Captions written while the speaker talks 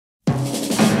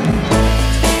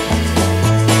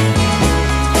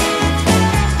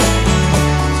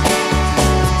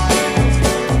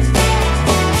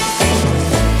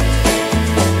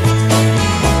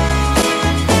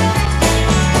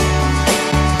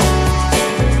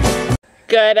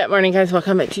Good morning, guys.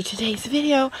 Welcome to today's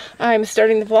video. I'm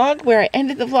starting the vlog where I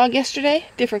ended the vlog yesterday.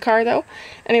 Different car though.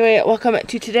 Anyway, welcome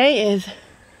to today is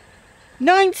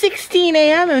 9:16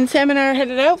 a.m. and Sam and I are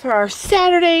headed out for our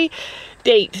Saturday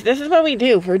date. This is what we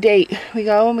do for a date. We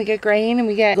go and we get grain and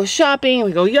we go shopping and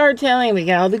we go yard selling and we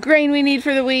get all the grain we need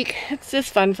for the week. It's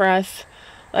just fun for us.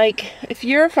 Like, if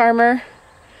you're a farmer,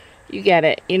 you get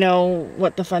it. You know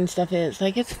what the fun stuff is.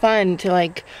 Like, it's fun to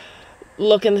like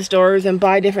look in the stores and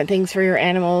buy different things for your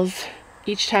animals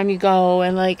each time you go,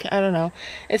 and like, I don't know,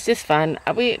 it's just fun.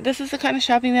 This is the kind of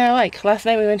shopping that I like. Last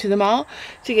night we went to the mall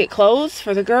to get clothes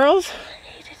for the girls.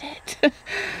 I hated it.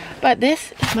 But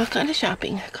this is my kind of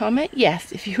shopping. Comment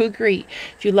yes if you agree.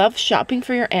 If you love shopping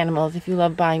for your animals, if you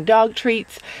love buying dog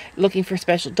treats, looking for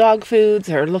special dog foods,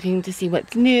 or looking to see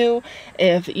what's new,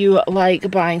 if you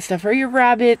like buying stuff for your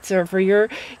rabbits or for your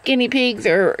guinea pigs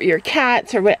or your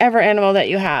cats or whatever animal that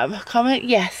you have, comment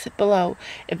yes below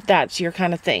if that's your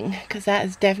kind of thing, because that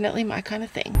is definitely my kind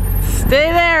of thing.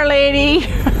 Stay there, lady.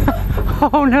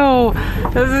 Oh no,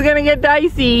 this is gonna get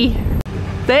dicey.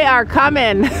 They are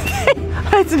coming.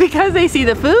 It's because they see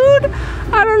the food?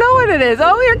 I don't know what it is.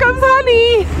 Oh, here comes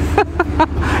Honey.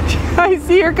 I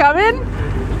see her coming.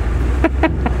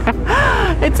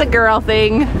 It's a girl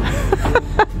thing.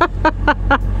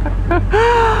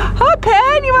 Hi,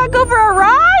 Pen, you want to go for a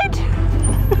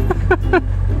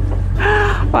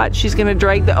ride? Watch, she's going to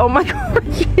drag the... Oh my God,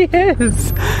 she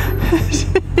is.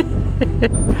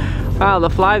 Wow, the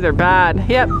flies are bad.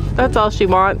 Yep, that's all she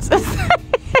wants.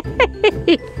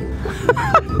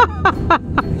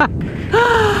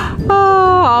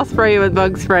 Oh, I'll spray you with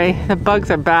bug spray. The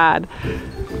bugs are bad.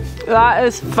 That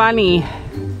is funny.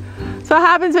 So what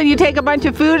happens when you take a bunch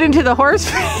of food into the horse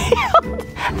field?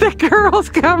 The girls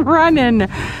come running.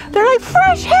 They're like,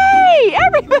 fresh hay!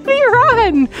 Everybody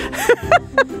run!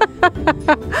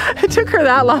 It took her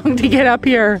that long to get up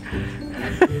here.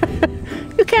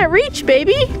 You can't reach,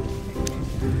 baby.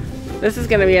 This is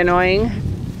gonna be annoying.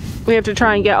 We have to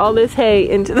try and get all this hay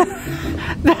into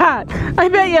that. I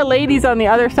bet you a lady's on the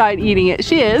other side eating it.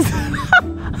 She is.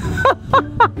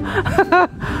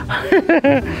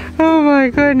 Oh my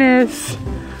goodness.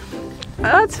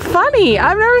 That's funny.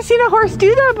 I've never seen a horse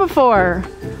do that before.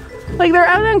 Like, they're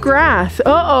out on grass.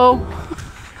 Uh-oh.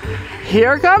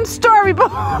 Here comes Stormy Boy.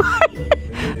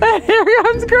 And here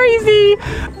comes Crazy.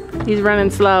 He's running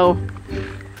slow.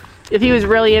 If he was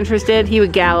really interested, he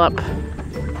would gallop.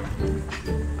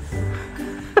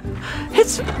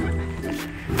 It's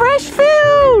fresh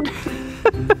food!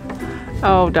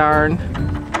 Oh, darn.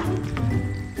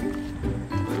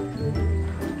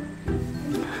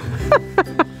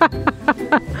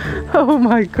 Oh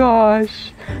my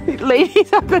gosh.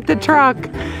 Lady's up at the truck.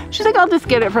 She's like, I'll just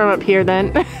get it from up here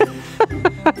then.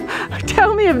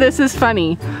 Tell me if this is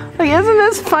funny. Like, isn't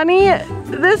this funny?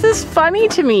 This is funny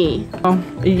to me. Oh,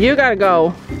 you gotta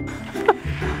go.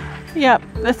 Yep,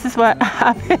 this is what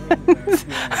happens.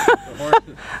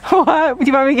 What? Do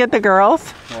you want me to get the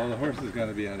girls? Well, the horse has got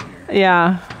to be out of here.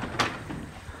 Yeah.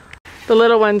 The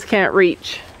little ones can't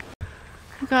reach.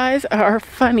 You guys are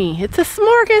funny. It's a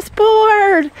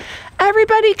smorgasbord.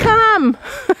 Everybody come.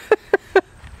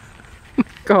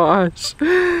 Gosh.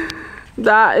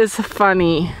 That is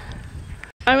funny.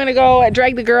 I'm gonna go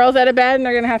drag the girls out of bed and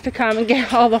they're gonna have to come and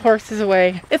get all the horses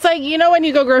away. It's like, you know when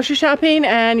you go grocery shopping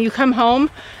and you come home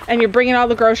and you're bringing all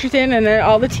the groceries in and then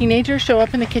all the teenagers show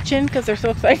up in the kitchen because they're so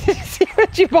excited to see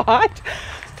what you bought?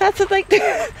 That's what, like,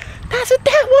 that's what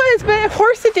that was, but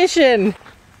horse edition.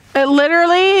 It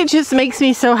literally just makes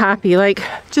me so happy, like,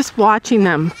 just watching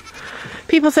them.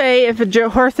 People say if a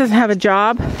horse doesn't have a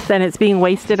job, then it's being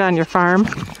wasted on your farm.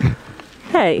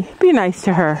 Hey, be nice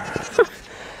to her.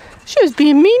 She was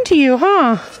being mean to you,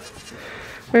 huh?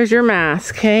 Where's your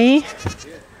mask, hey?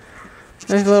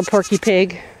 There's a little porky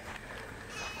pig.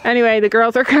 Anyway, the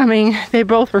girls are coming. They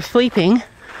both were sleeping.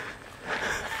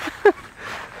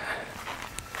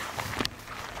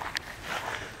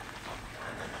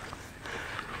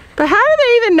 But how do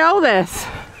they even know this?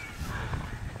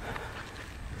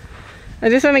 I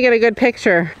just want to get a good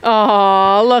picture.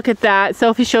 Oh, look at that.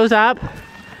 Sophie shows up.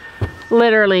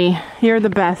 Literally, you're the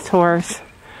best horse.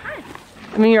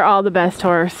 I mean, you're all the best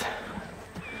horse.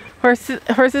 Horses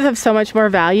have so much more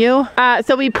value.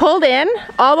 So we pulled in.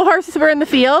 All the horses were in the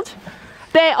field.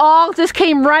 They all just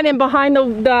came running behind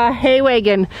the hay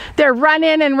wagon. They're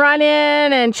running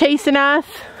and chasing us.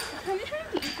 Are they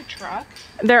trying to eat the truck?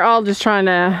 They're all just trying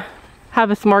to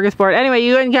have a smorgasbord. Anyway,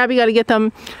 you and Gabby got to get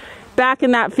them back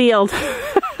in that field.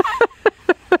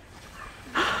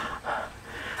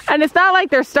 And it's not like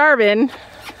they're starving.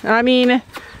 I mean,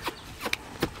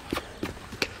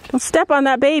 don't step on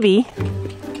that baby.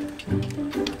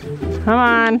 Come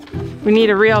on. We need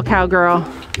a real cowgirl.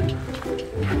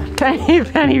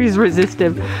 Penny's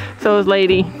resistive. So is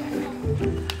Lady.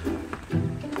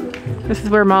 This is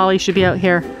where Molly should be out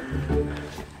here.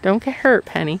 Don't get hurt,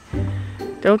 Penny.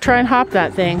 Don't try and hop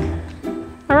that thing.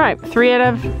 All right, 3 out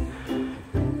of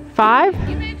 5.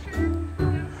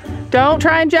 Don't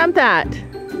try and jump that.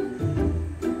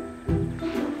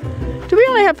 Do we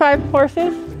only have 5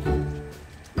 horses?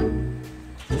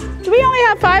 Do we only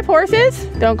have 5 horses?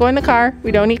 Don't go in the car.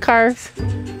 We don't need cars.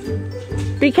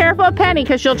 Be careful of Penny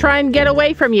because she'll try and get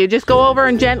away from you. Just go over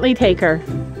and gently take her.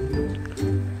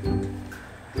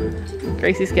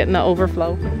 Gracie's getting the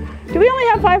overflow. Do we only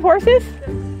have 5 horses?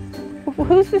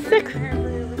 Who's the 6th?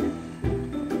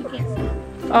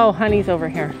 Oh, Honey's over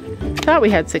here. Thought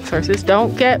we had 6 horses.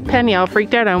 Don't get Penny all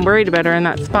freaked out. I'm worried about her in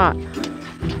that spot.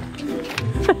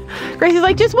 Gracie's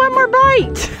like, just one more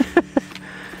bite.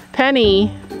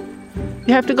 Penny,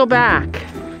 you have to go back.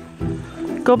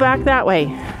 Go back that way.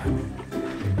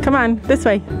 Come on, this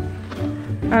way.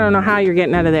 I don't know how you're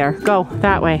getting out of there. Go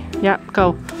that way. Yep,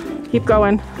 go. Keep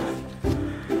going.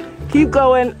 Keep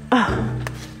going.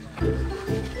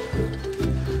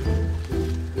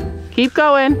 Keep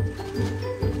going.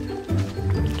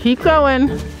 Keep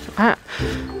going.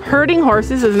 Herding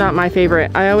horses is not my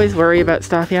favorite. I always worry about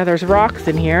stuff. Yeah, there's rocks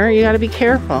in here. You gotta be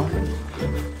careful.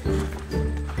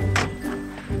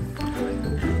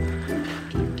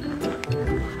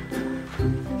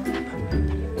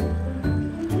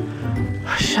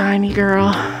 Shiny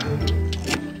girl.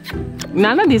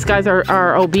 None of these guys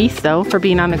are obese though for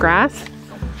being on the grass.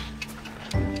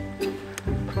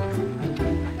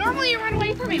 Normally you run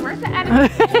away from me. Where's the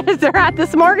attitude? They're at the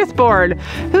smorgasbord.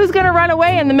 Who's gonna run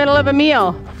away in the middle of a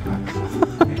meal?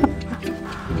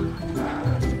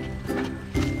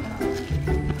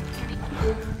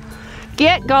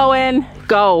 Get going.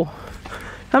 Go.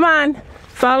 Come on.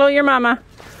 Follow your mama.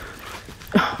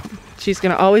 She's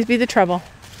gonna always be the trouble.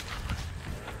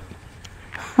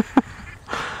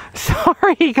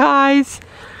 Sorry guys,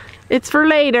 it's for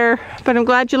later, but I'm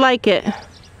glad you like it.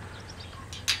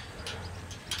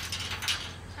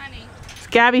 Honey.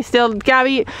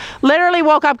 Gabby literally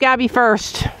woke up Gabby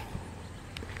first.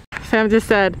 Sam just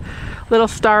said little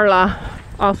Starla,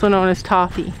 also known as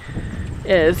Toffee,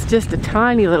 is just a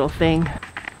tiny little thing.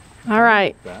 All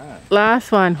right,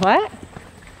 last one. What?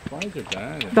 Flies are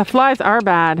bad. The flies are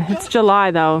bad. It's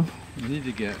July though. You need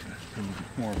to get some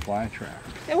more fly traps.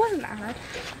 It wasn't that hard.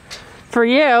 For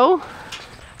you.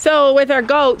 So with our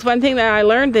goats, one thing that I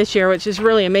learned this year, which is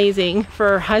really amazing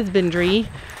for husbandry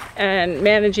and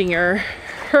managing your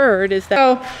herd, is that,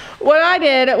 so what I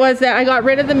did was that I got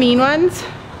rid of the mean ones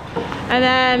and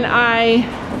then I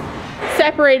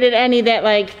separated any that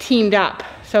like teamed up,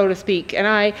 so to speak. And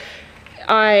I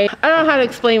don't know how to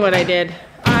explain what I did.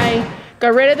 I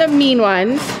got rid of the mean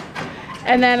ones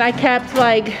and then I kept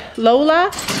like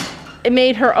Lola. It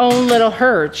made her own little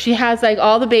herd. She has like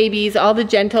all the babies, all the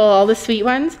gentle, all the sweet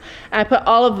ones. I put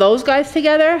all of those guys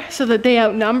together so that they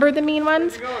outnumber the mean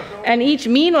ones. And each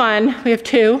mean one, we have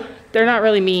 2. They're not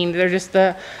really mean. They're just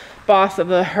the boss of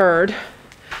the herd.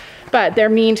 But they're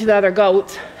mean to the other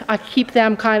goats. I keep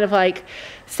them kind of like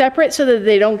separate so that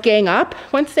they don't gang up.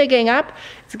 Once they gang up,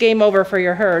 it's game over for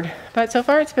your herd. But so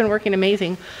far it's been working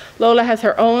amazing. Lola has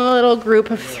her own little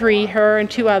group of 3, her and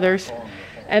 2 others.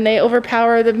 And they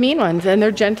overpower the mean ones, and they're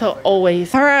gentle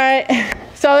always. All right,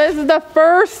 so this is the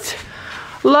first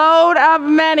load of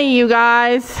many, you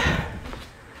guys.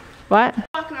 What?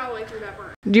 Walking all the way through that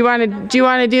burn. Do you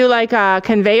want to do like a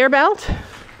conveyor belt?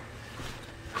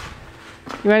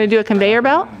 You want to do a conveyor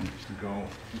belt? Go.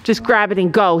 Just grab it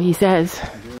and go, he says.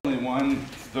 Only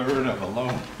 1/3 of a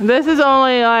load. This is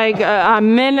only like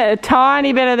a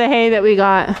tiny bit of the hay that we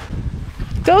got.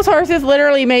 Those horses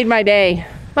literally made my day.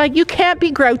 Like, you can't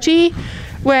be grouchy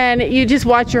when you just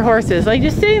watch your horses. Like,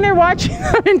 just sitting there watching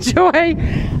them enjoy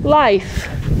life.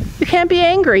 You can't be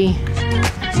angry.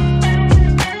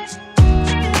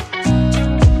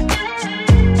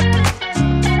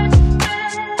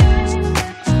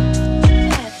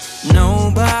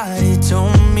 Nobody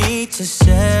told me to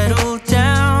settle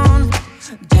down.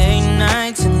 Day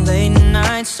nights and late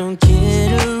nights don't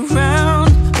get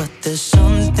around. But there's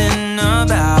something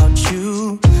about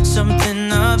you. Something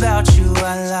about you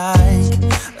I like,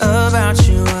 about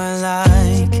you I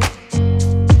like.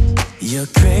 You're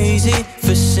crazy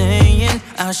for saying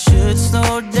I should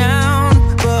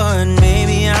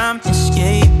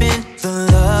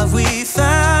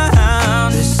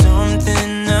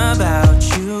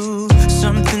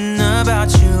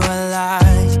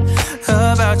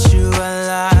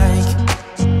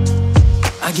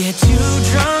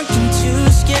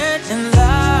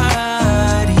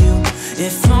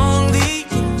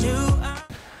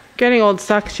Getting old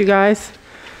sucks, you guys.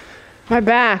 My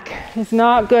back is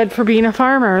not good for being a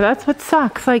farmer. That's what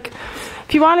sucks. Like,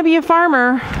 if you want to be a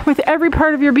farmer with every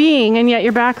part of your being and yet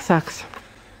your back sucks.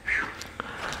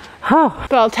 Oh,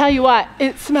 but I'll tell you what,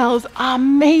 it smells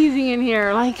amazing in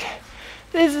here. Like,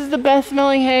 this is the best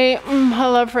smelling hay. I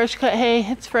love fresh cut hay.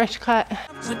 It's fresh cut.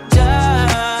 Would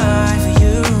die for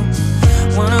you.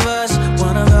 One of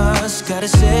us gotta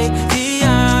say the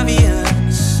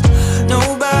obvious.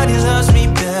 Nobody loves me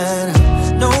better.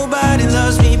 Nobody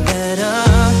loves me better.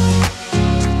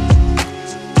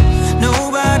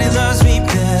 Nobody loves me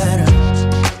better.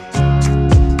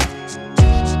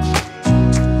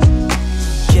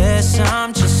 Guess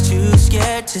I'm just too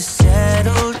scared to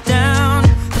settle down.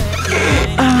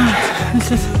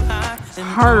 This is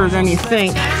harder than you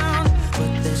think.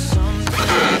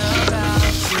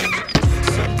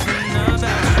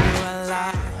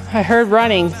 I heard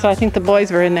running, so I think the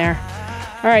boys were in there.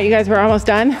 All right, you guys, we're almost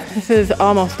done. This is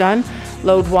almost done.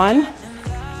 Load 1.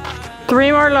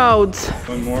 3 more loads.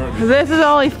 One more. This is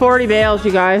only 40 bales,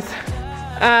 you guys.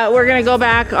 We're gonna go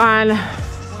back on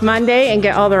Monday and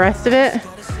get all the rest of it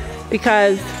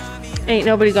because ain't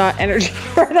nobody got energy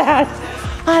for that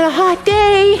on a hot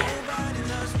day.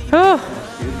 Oh,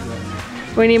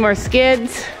 we need more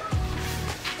skids.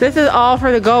 This is all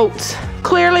for the goats.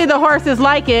 Clearly the horses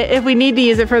like it if we need to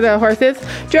use it for the horses.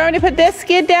 Do you want me to put this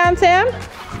skid down, Sam?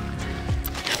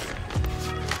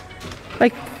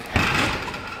 Like,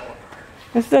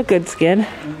 this is a good skid.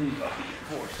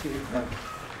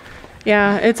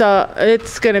 Yeah,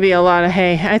 it's gonna be a lot of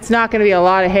hay. It's not gonna be a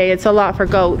lot of hay. It's a lot for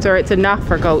goats, or it's enough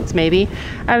for goats maybe.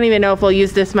 I don't even know if we'll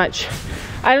use this much.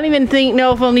 I don't even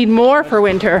know if we'll need more for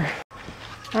winter.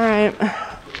 All right,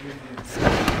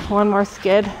 one more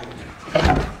skid.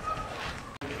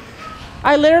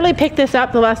 I literally picked this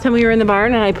up the last time we were in the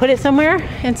barn and I put it somewhere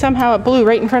and somehow it blew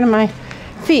right in front of my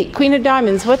feet. Queen of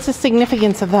Diamonds, what's the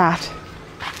significance of that?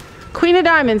 Queen of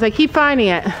Diamonds, I keep finding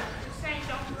it. The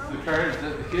cards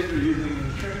that the kids are using in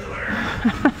the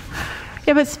trailer.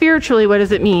 Yeah, but spiritually, what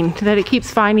does it mean that it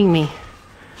keeps finding me?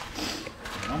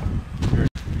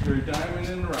 You're a diamond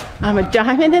in the rough. I'm a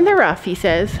diamond in the rough, he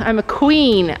says. I'm a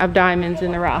queen of diamonds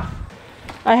in the rough.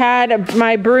 I had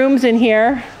my brooms in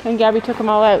here and Gabby took them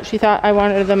all out. She thought I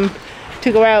wanted them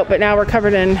to go out, but now we're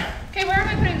covered in. Okay, where am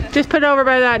I putting this? Just put it over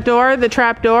by that door, the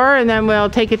trap door, and then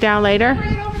we'll take it down later.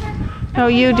 Bring it over there. No,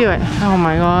 you do it. Oh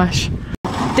my gosh.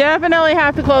 Definitely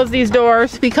have to close these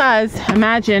doors because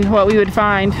imagine what we would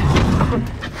find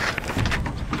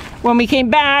when we came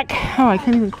back. Oh, I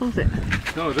can't even close it.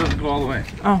 No, it doesn't go all the way.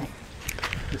 Oh.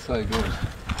 This side goes.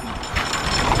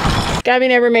 Gabby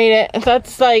never made it.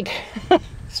 That's like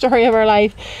story of our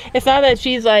life. It's not that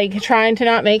she's like trying to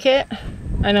not make it.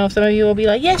 I know some of you will be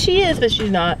like, yes, she is, but she's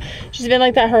not. She's been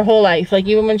like that her whole life. Like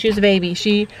even when she was a baby,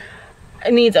 she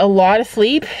needs a lot of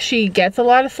sleep. She gets a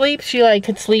lot of sleep. She like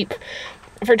could sleep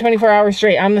for 24 hours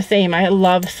straight. I'm the same. I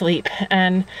love sleep.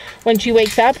 And when she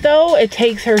wakes up though, it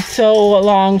takes her so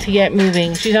long to get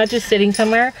moving. She's not just sitting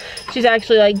somewhere. She's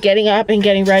actually like getting up and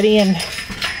getting ready and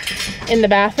in the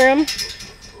bathroom.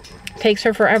 Takes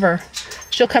her forever.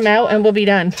 She'll come out and we'll be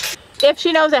done. If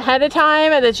she knows ahead of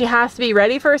time that she has to be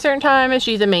ready for a certain time,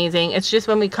 she's amazing. It's just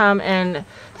when we come and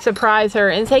surprise her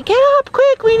and say, get up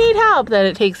quick, we need help, that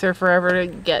it takes her forever to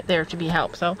get there to be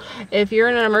helped. So if you're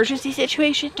in an emergency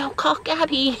situation, don't call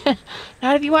Gabby.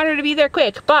 Not if you want her to be there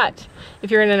quick, but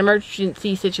if you're in an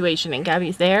emergency situation and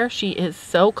Gabby's there, she is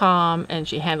so calm and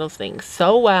she handles things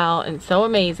so well and so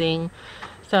amazing.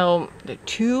 So there are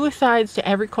two sides to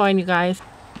every coin, you guys.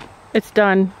 It's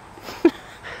done.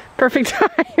 Perfect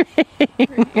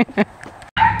timing.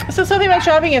 So Sophie went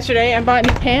shopping yesterday and bought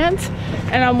new pants,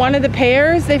 and on one of the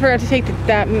pairs they forgot to take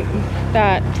that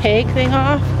tag thing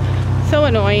off. So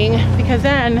annoying, because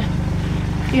then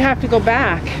you have to go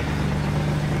back.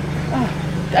 Oh,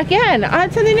 again, I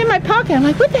had something in my pocket. I'm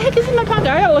like, what the heck is in my pocket?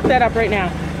 I gotta look that up right now.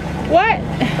 What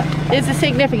is the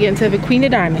significance of a Queen of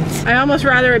Diamonds? I almost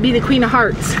rather it be the Queen of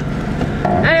Hearts.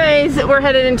 Anyways, we're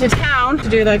headed into town to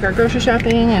do like our grocery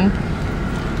shopping and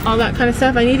all that kind of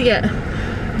stuff. I need to get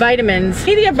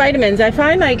vitamins. I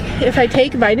find like if I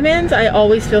take vitamins, I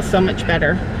always feel so much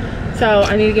better. So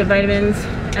I need to get vitamins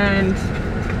and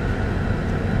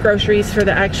groceries for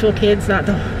the actual kids, not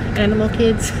the animal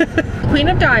kids. Queen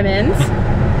of Diamonds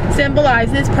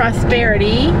symbolizes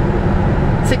prosperity,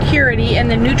 security, and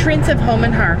the nutrients of home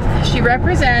and hearth. She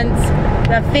represents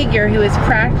the figure who is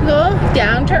practical,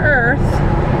 down to earth,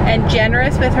 and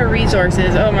generous with her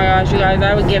resources. Oh my gosh, you guys,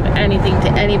 I would give anything to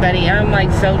anybody. I'm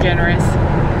like so generous.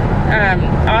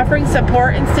 Offering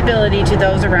support and stability to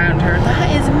those around her.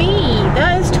 That is me.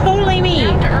 That is totally me.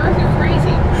 Down to earth is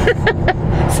crazy.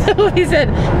 So he said,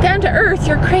 down to earth,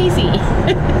 you're crazy.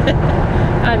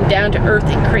 I'm down to earth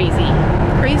and crazy.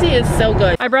 Crazy is so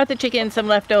good. I brought the chickens some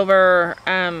leftover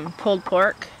pulled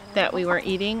pork that we weren't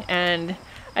eating, and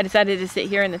I decided to sit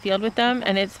here in the field with them,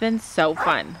 and it's been so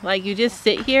fun. Like, you just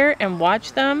sit here and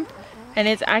watch them, and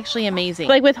it's actually amazing.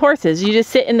 Like with horses, you just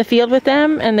sit in the field with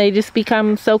them and they just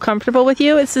become so comfortable with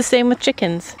you. It's the same with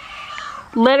chickens.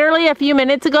 Literally a few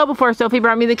minutes ago, before Sophie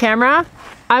brought me the camera,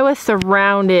 I was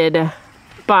surrounded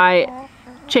by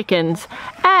chickens.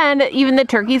 And even the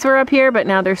turkeys were up here, but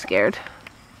now they're scared.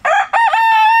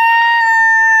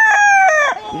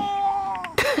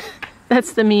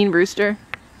 That's the mean rooster.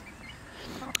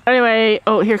 Anyway,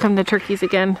 oh, here come the turkeys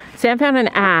again. Sam found an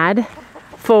ad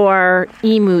for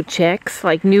emu chicks,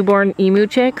 like newborn emu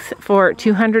chicks, for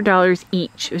 $200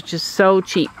 each, which is so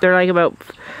cheap. They're like about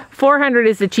 $400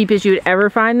 is the cheapest you would ever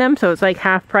find them, so it's like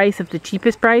half price of the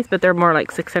cheapest price, but they're more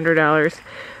like $600.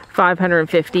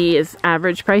 $550 is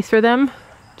average price for them,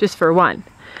 just for one.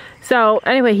 So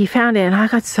anyway, he found it, and I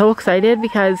got so excited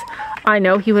because I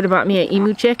know he would have bought me an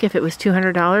emu chick if it was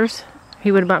 $200.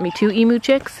 He would have bought me 2 emu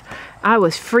chicks. I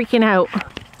was freaking out.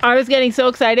 I was getting so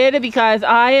excited because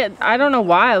I don't know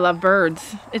why I love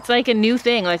birds. It's like a new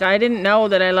thing. Like, I didn't know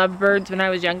that I loved birds when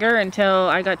I was younger until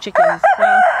I got chickens.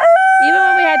 Well, even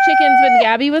when we had chickens when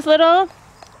Gabby was little,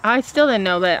 I still didn't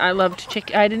know that I loved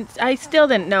I still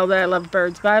didn't know that I loved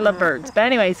birds, but I love birds. But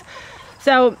anyways,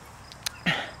 so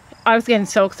I was getting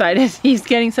so excited. He's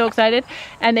getting so excited.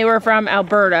 And they were from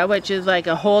Alberta, which is like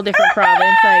a whole different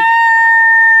province,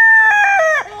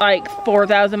 like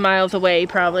 4,000 miles away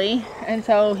probably. And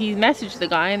so he messaged the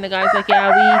guy, and the guy's like, yeah,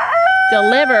 we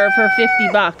deliver for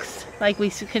 $50. Like, we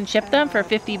can ship them for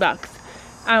 $50.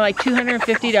 I'm like,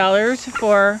 $250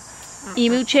 for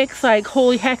emu chicks? Like,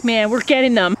 holy heck, man, we're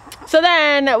getting them. So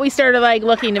then we started like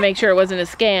looking to make sure it wasn't a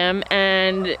scam,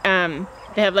 and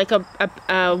they have like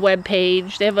a web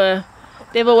page. They have a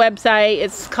website.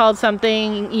 It's called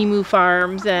something Emu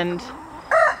Farms, and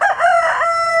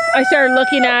I started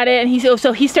looking at it, and he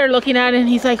started looking at it, and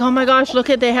he's like, oh my gosh, look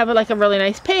at, they have like a really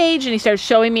nice page, and he started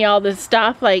showing me all this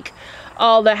stuff, like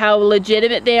all the how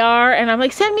legitimate they are, and I'm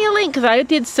like, send me a link, because I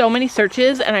did so many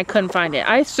searches and I couldn't find it.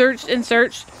 I searched and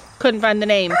searched, couldn't find the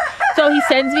name. So he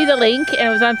sends me the link, and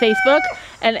it was on Facebook,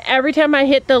 and every time I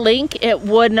hit the link, it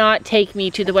would not take me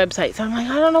to the website. So I'm like,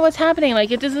 I don't know what's happening, like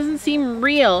it just doesn't seem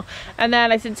real. And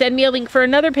then I said, send me a link for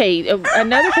another page,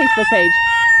 another Facebook page.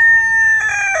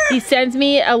 He sends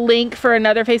me a link for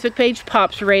another Facebook page,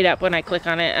 pops right up when I click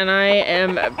on it, and I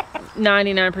am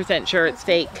 99% sure it's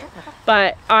fake.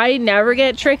 But I never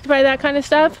get tricked by that kind of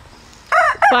stuff.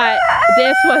 But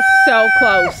this was so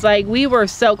close. Like, we were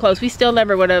so close. We still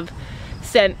never would have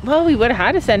sent, well, we would have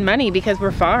had to send money because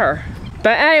we're far.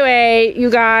 But anyway,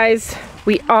 you guys,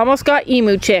 we almost got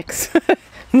emu chicks.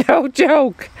 No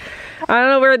joke. I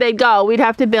don't know where they'd go. We'd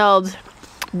have to build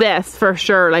this for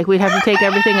sure. Like, we'd have to take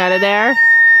everything out of there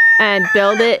and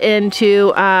build it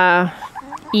into a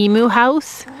emu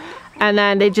house, and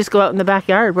then they just go out in the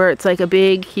backyard where it's like a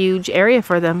big huge area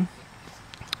for them.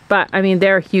 But I mean,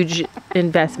 they're a huge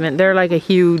investment. They're like a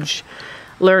huge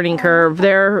learning curve.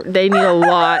 They need a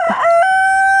lot.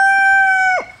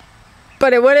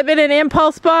 But it would have been an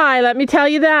impulse buy, let me tell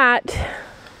you that.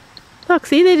 Look,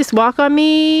 see, they just walk on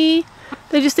me.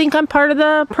 They just think I'm part of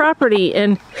the property,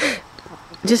 and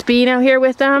just being out here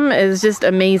with them is just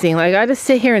amazing. Like, I just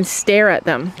sit here and stare at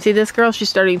them. See this girl? She's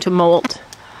starting to molt.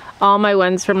 All my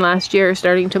ones from last year are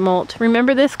starting to molt.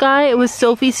 Remember this guy? It was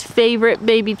Sophie's favorite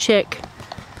baby chick.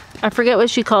 I forget what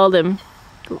she called him.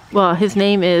 Well, his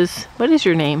name is... What is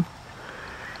your name?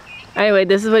 Anyway,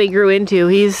 this is what he grew into.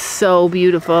 He's so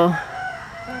beautiful.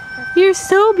 You're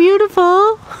so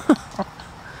beautiful.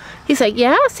 He's like,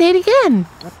 yeah, say it again.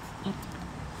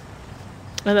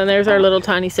 And then there's our little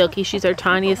tiny Silky. She's our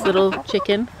tiniest little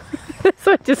chicken. This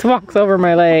one just walks over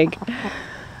my leg.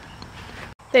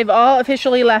 They've all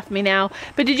officially left me now.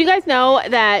 But did you guys know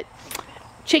that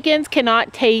chickens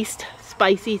cannot taste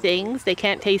spicy things? They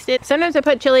can't taste it. Sometimes I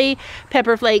put chili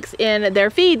pepper flakes in their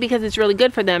feed because it's really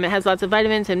good for them. It has lots of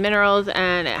vitamins and minerals,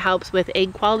 and it helps with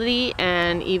egg quality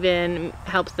and even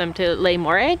helps them to lay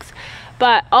more eggs.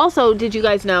 But also, did you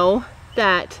guys know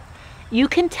that you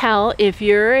can tell if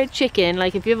you're a chicken,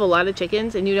 like if you have a lot of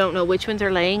chickens and you don't know which ones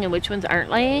are laying and which ones aren't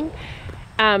laying,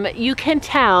 you can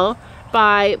tell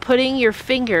by putting your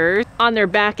fingers on their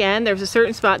back end. There's a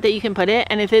certain spot that you can put it,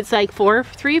 and if it's like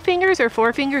 3 fingers or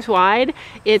 4 fingers wide,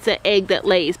 it's an egg that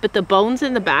lays. But the bones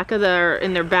in the back of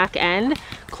their back end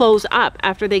close up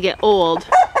after they get old,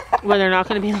 when they're not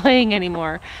going to be laying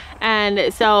anymore.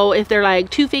 And so if they're like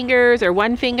 2 fingers or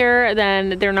 1 finger,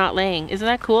 then they're not laying. Isn't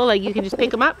that cool? Like you can just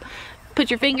pick them up, put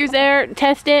your fingers there,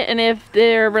 test it, and if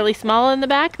they're really small in the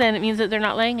back, then it means that they're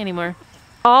not laying anymore.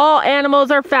 All animals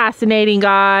are fascinating,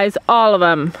 guys. All of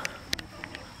them.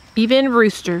 Even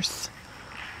roosters.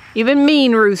 Even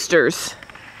mean roosters.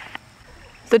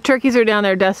 The turkeys are down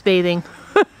there dust bathing.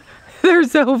 They're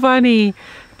so funny.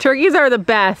 Turkeys are the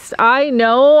best. I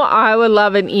know I would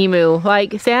love an emu.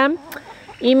 Like, Sam,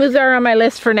 emus are on my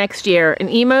list for next year. An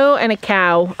emu and a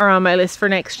cow are on my list for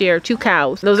next year. 2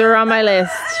 cows. Those are on my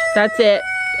list. That's it.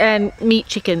 And meat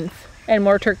chickens and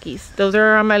more turkeys. Those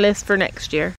are on my list for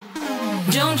next year.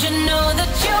 Don't you know